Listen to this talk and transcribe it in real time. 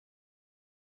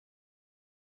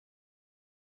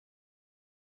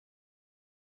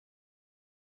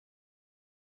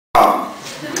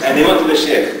And they went to the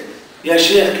Sheikh. Yeah,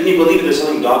 Sheikh, can you believe they're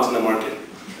selling dogs in the market?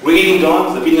 We're eating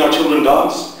dogs, they're feeding our children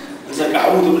dogs. He's like,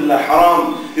 A'udhu billah,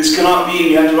 haram, this cannot be,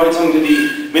 we have to write something to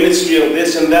the ministry of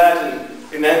this and that.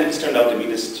 And in the end, it's turned out to be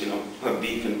this,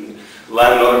 beef and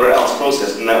lamb and whatever else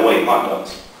processed in that way, hot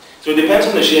dogs. So it depends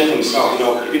on the Sheikh himself.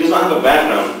 If he does not have a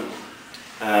background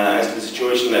as to the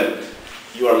situation that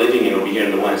you are living in over here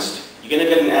in the West, you're going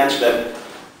to get an answer that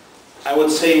I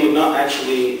would say would not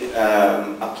actually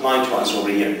apply to us over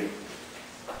here.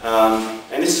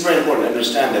 And this is very important to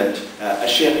understand that a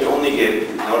Shaykh can only give,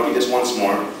 and I'll repeat this once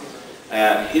more,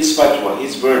 his fatwa,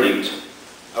 his verdict,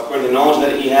 according to the knowledge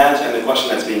that he has and the question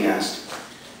that's being asked.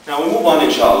 Now we move on,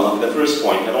 inshallah, to the first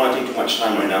point. I don't want to take too much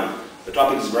time right now. The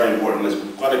topic is very important.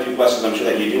 There's quite a few questions I'm sure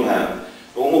that you do have.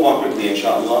 But we'll move on quickly,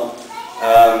 inshallah,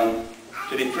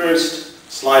 to the first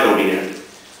slide over here.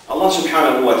 Allah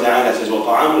subhanahu wa ta'ala says,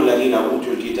 وَطَعَامُ الَّذِينَ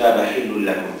أُوتُوا الْكِتَابَ حِلٌّ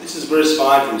لَكُمْ. This is verse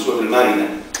 5 from Surah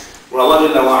Al-Ma'idah, where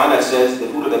Allah says, the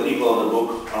food of the people of the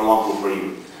book are lawful for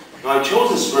you. Now I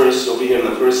chose this verse over here in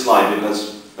the first slide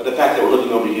because of the fact that we're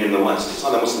living over here in the West. It's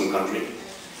not a Muslim country.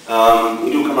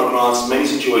 We do come across many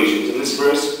situations. In this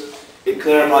verse, it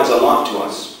clarifies a lot to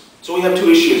us. So we have two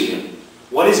issues here.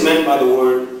 What is meant by the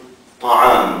word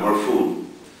ta'am, or food?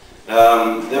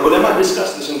 The ulama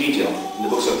discussed this in detail in the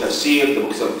books of tafsir, the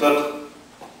books of fiqh.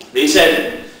 They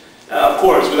said, of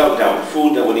course, without doubt,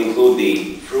 food that would include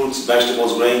the fruits,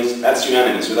 vegetables, grains, that's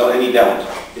unanimous, without any doubt.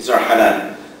 These are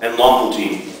halal and lawful to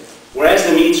you. Whereas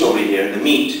the meats over here, the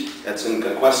meat that's in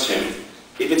question,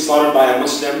 if it's slaughtered by a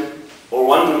Muslim or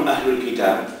one from Ahl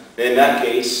Al-Kitaab, then in that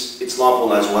case, it's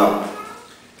lawful as well.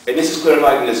 And this is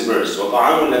clarified in this verse.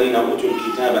 وَطَعَامُ الَّذِينَ أُوتُوا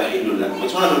الْكِتَابَ حِلٌّ لَكُمْ.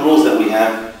 It's one of the rules that we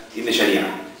have in the Sharia.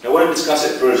 Now, I want to discuss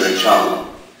it further, inshallah.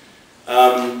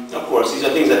 Of course, these are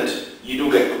things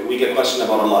that we get questioned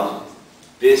about a lot.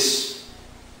 This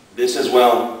as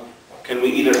well, can we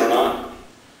eat it or not?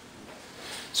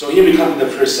 So here we come to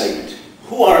the first segment.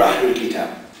 Who are Ahl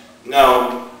Al-Kitaab?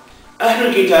 Now, Ahl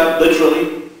Al-Kitaab,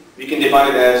 literally, we can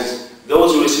define it as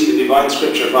those who receive the divine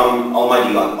scripture from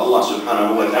Almighty God, Allah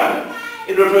subhanahu wa ta'ala.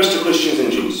 It refers to Christians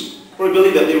and Jews. For we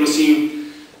believe that they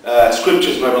receive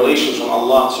scriptures and revelations from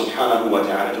Allah subhanahu wa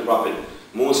ta'ala to Prophet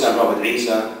Musa and Prophet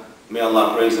Isa. May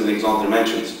Allah praise and exalt their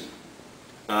mentions.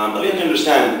 But we have to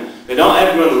understand that not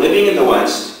everyone living in the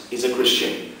West is a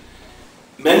Christian.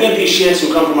 Many of these sheikhs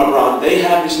who come from abroad, they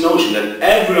have this notion that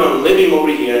everyone living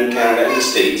over here in Canada and the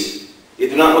States, if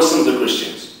they're not Muslims, they're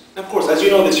Christians. Of course, as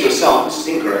you know this yourself, this is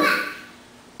incorrect.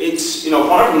 It's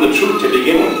far from the truth to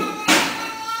begin with.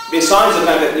 Besides the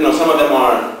fact that some of them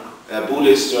are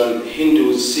Buddhists or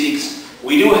Hindus, Sikhs,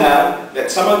 we do have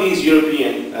that some of these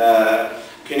European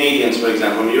Canadians, for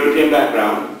example, from a European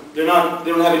background, they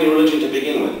don't have any religion to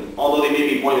begin with, although they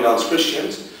may be pointed out as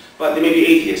Christians, but they may be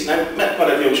atheists. And I've met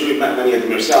quite a few, I'm sure you've met many of them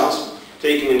yourselves,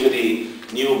 taken into the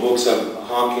new books of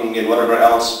Hawking and whatever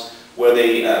else, where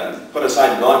they put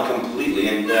aside God completely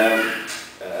and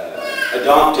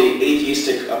adopt an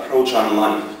atheistic approach on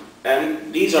life.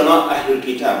 And these are not Ahl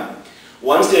Al-Kitaab.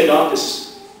 Once they adopt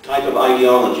this type of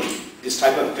ideology, this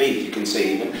type of faith, you can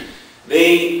say even,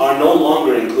 they are no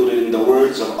longer included in the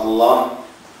words of Allah,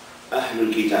 Ahl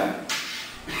Al-Kitaab.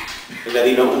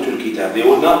 الَّذِينَ أُوتُوا الْكِتَابَ. They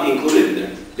will not be included in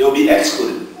there. They will be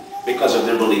excluded because of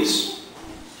their beliefs.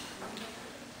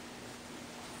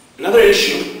 Another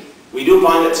issue, we do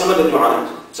find that some of the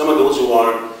du'at, some of those who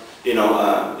are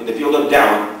in the field of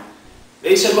da'wah,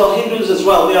 they said, well, Hindus as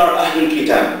well, they are Ahl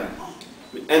Al-Kitaab.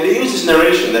 And they use this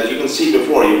narration that you can see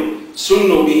before you,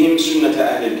 Sunnu bihim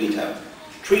sunnata Ahl Al-Kitab.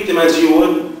 Treat them as you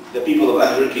would the people of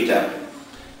Ahl Al-Kitab.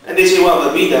 And they say, well,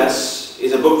 the Vedas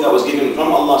is a book that was given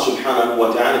from Allah subhanahu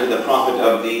wa ta'ala to the Prophet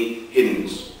of the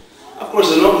Hindus. Of course,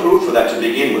 there's no proof for that to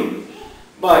begin with.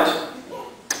 But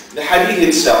the hadith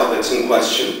itself that's in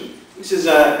question, this is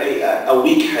a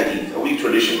weak hadith, a weak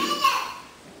tradition.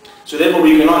 So therefore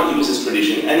we cannot use this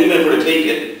tradition, and even if we were to take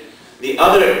it, the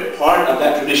other part of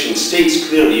that tradition states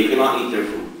clearly you cannot eat their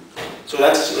food. So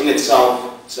that's in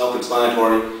itself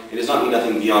self-explanatory. It does not mean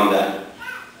nothing beyond that.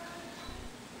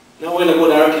 Now we're going to go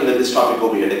directly into this topic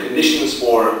over here, the conditions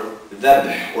for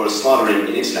dhabh, or slaughtering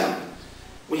in Islam.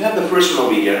 We have the first one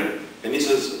over here, and this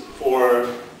is for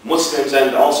Muslims,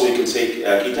 and also you can say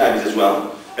Kitabis as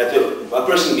well, that a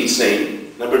person be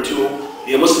sane. Number two,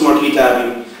 be a Muslim or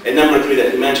Kitabi. And number three,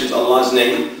 that he mentions Allah's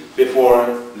name before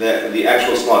the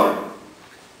actual slaughter.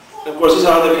 And of course, these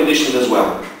are other conditions as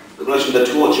well. The relation to the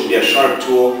tool, it should be a sharp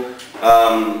tool.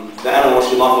 The animal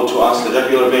must be lawful to us, the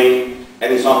jugular vein,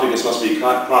 and esophagus must be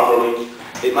cut properly.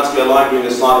 It must be alive during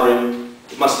the slaughtering.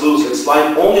 It must lose its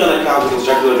life only on account of its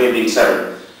jugular vein being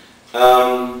severed.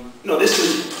 No, this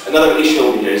is another issue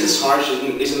over here. Is this harsh?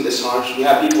 Isn't this harsh? We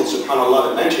have people,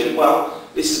 subhanAllah, that mention, well,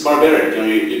 this is barbaric,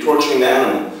 you're torturing the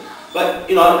animal. But,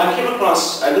 I came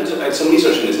across, I looked at some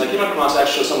research on this, and I came across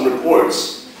actually some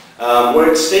reports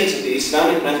where it states that the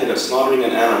Islamic method of slaughtering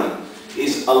an animal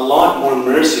is a lot more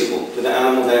merciful to the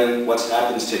animal than what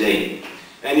happens today.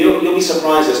 And you'll be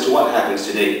surprised as to what happens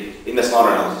today in the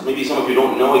slaughterhouse. Maybe some of you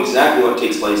don't know exactly what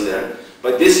takes place there.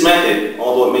 But this method,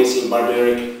 although it may seem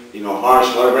barbaric,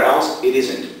 harsh, whatever else, it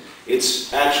isn't.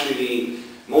 It's actually the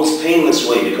most painless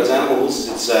way, because animal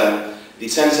loses the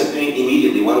sense of pain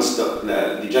immediately once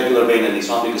the jugular vein and the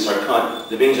esophagus are cut.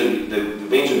 The veins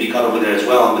would be cut over there as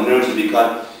well, and the nerves would be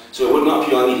cut, so it would not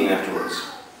feel anything afterwards.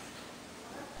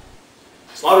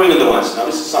 Slaughtering in the West. Now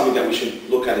this is something that we should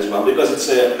look at as well, because it's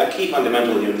a key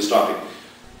fundamental here in this topic.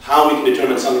 How we can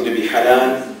determine something to be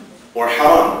halal or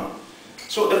haram.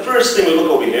 So the first thing we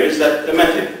look over here is that the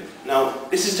method. Now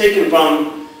this is taken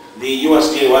from the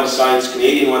USDA websites,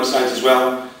 Canadian websites as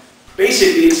well.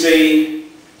 Basically it's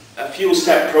a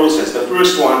few-step process. The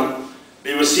first one,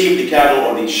 they receive the cattle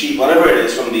or the sheep, whatever it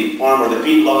is, from the farm or the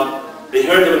feedlot. They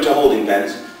herd them into holding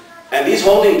pens. And these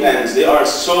holding pens, they are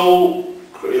so,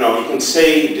 you can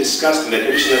say disgusting, the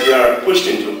condition that they are pushed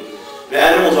into. The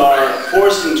animals are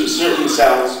forced into certain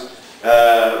cells,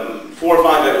 4 or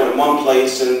 5 at one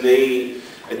place, and they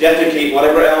defecate,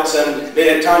 whatever else, and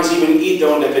they at times even eat their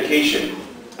own defecation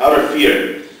out of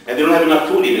fear. And they don't have enough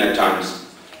food even at times.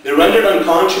 They're rendered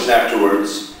unconscious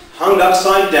afterwards, hung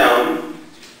upside down,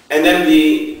 and then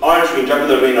the artery and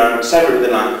jugular vein are severed with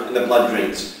a knife and the blood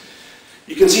drains.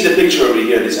 You can see the picture over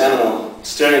here, this animal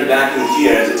staring back in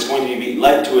fear as it's going to be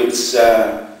led to its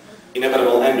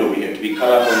inevitable end over here, to be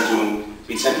cut up and to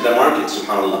be sent to the market,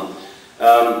 subhanAllah.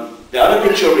 The other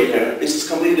picture over here, this is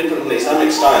completely different from the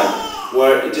Islamic style,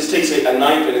 where it just takes a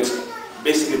knife and it's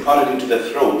basically prodded into the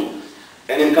throat.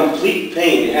 And in complete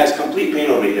pain, it has complete pain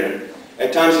over here.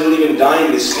 At times it'll even die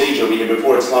in this stage over here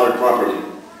before it's slaughtered properly.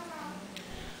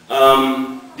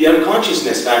 The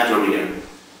unconsciousness factor over here,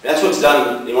 that's what's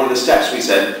done in one of the steps we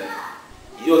said.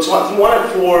 It's one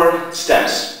of 4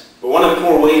 steps, but one of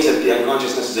 4 ways that the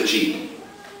unconsciousness is achieved.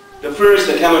 The first,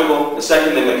 the chemical; the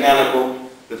second, the mechanical;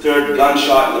 the third,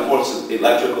 gunshot; and the fourth, the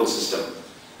electrical system.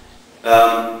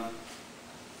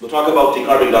 We'll talk about the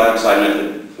carbon dioxide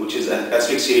method, which is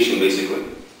asphyxiation basically.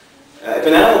 If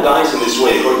an animal dies in this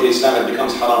way, according to Islam, it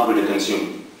becomes haram for you to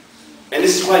consume. And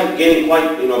this is becoming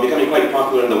quite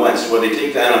popular in the West, where they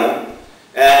take the animal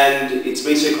and it's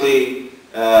basically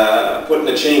put in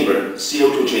a chamber,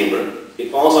 CO2 chamber. It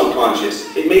falls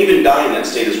unconscious. It may even die in that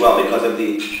state as well, because of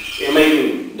it may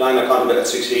even die in a kind of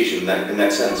asphyxiation in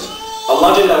that sense.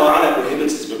 Allah Jalla wa Ala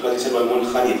prohibits this because He said,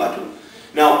 وَالْمُنْخَنِقَةُ.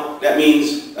 Now, that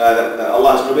means that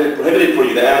Allah has prohibited for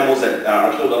you the animals that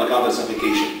are killed on account of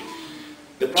suffocation.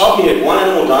 The problem here, if one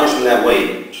animal dies in that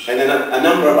way, and then a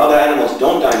number of other animals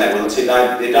don't die in that way, let's say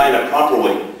they die in a proper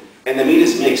way, and the meat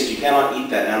is mixed, you cannot eat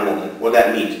that animal or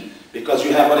that meat, because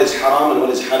you have what is haram and what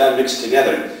is halal mixed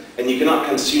together, and you cannot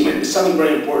consume it. This is something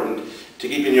very important to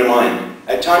keep in your mind.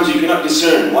 At times you cannot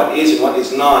discern what is and what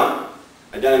is not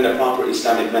done in the proper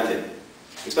Islamic method,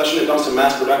 especially when it comes to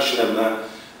mass production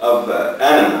of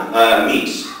animal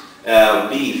meats,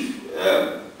 beef,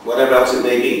 whatever else it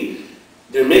may be.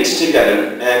 They're mixed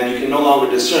together, and you can no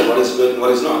longer discern what is good and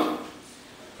what is not.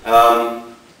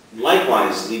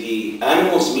 Likewise, the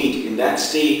animal's meat in that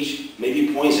stage may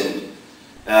be poisoned.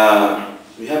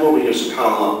 We have over here,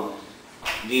 subhanAllah,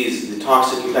 the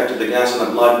toxic effect of the gas on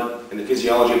the blood and the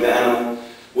physiology of the animal,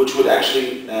 which would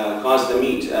actually cause the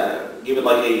meat, give it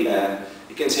like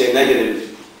you can say a negative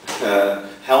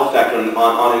health factor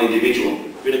on an individual.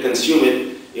 If you're to consume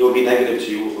it, it will be negative to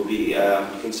you. It will be,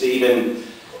 you can say, even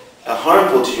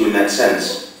harmful to you in that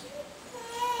sense.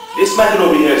 This method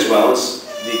over here as well is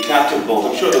the captive bolt.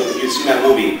 I'm sure that you've seen that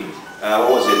movie.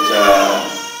 What was it?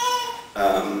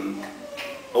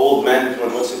 Old Man,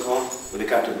 what's it called? With the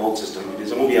captive bolt system.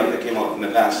 There's a movie out that came out in the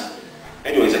past.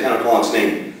 Anyways, I can't recall its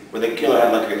name. Where the killer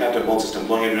had like a captive bolt system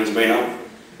blowing everyone's brain out.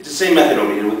 It's the same method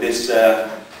over here with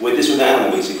the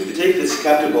animal basically. They take this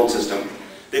captive bolt system,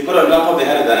 they put it on top of the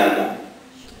head of the animal.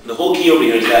 The whole key over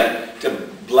here is that to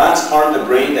blast part of the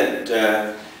brain that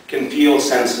can feel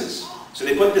senses. So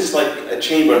they put this like a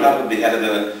chamber on top of the head of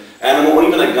the animal, or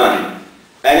even a gun,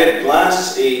 and it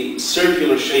blasts a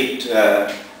circular shaped,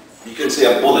 you can say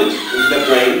a bullet into the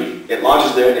brain. It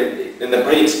lodges there, and the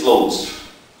brain explodes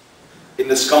in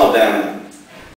the skull of the animal.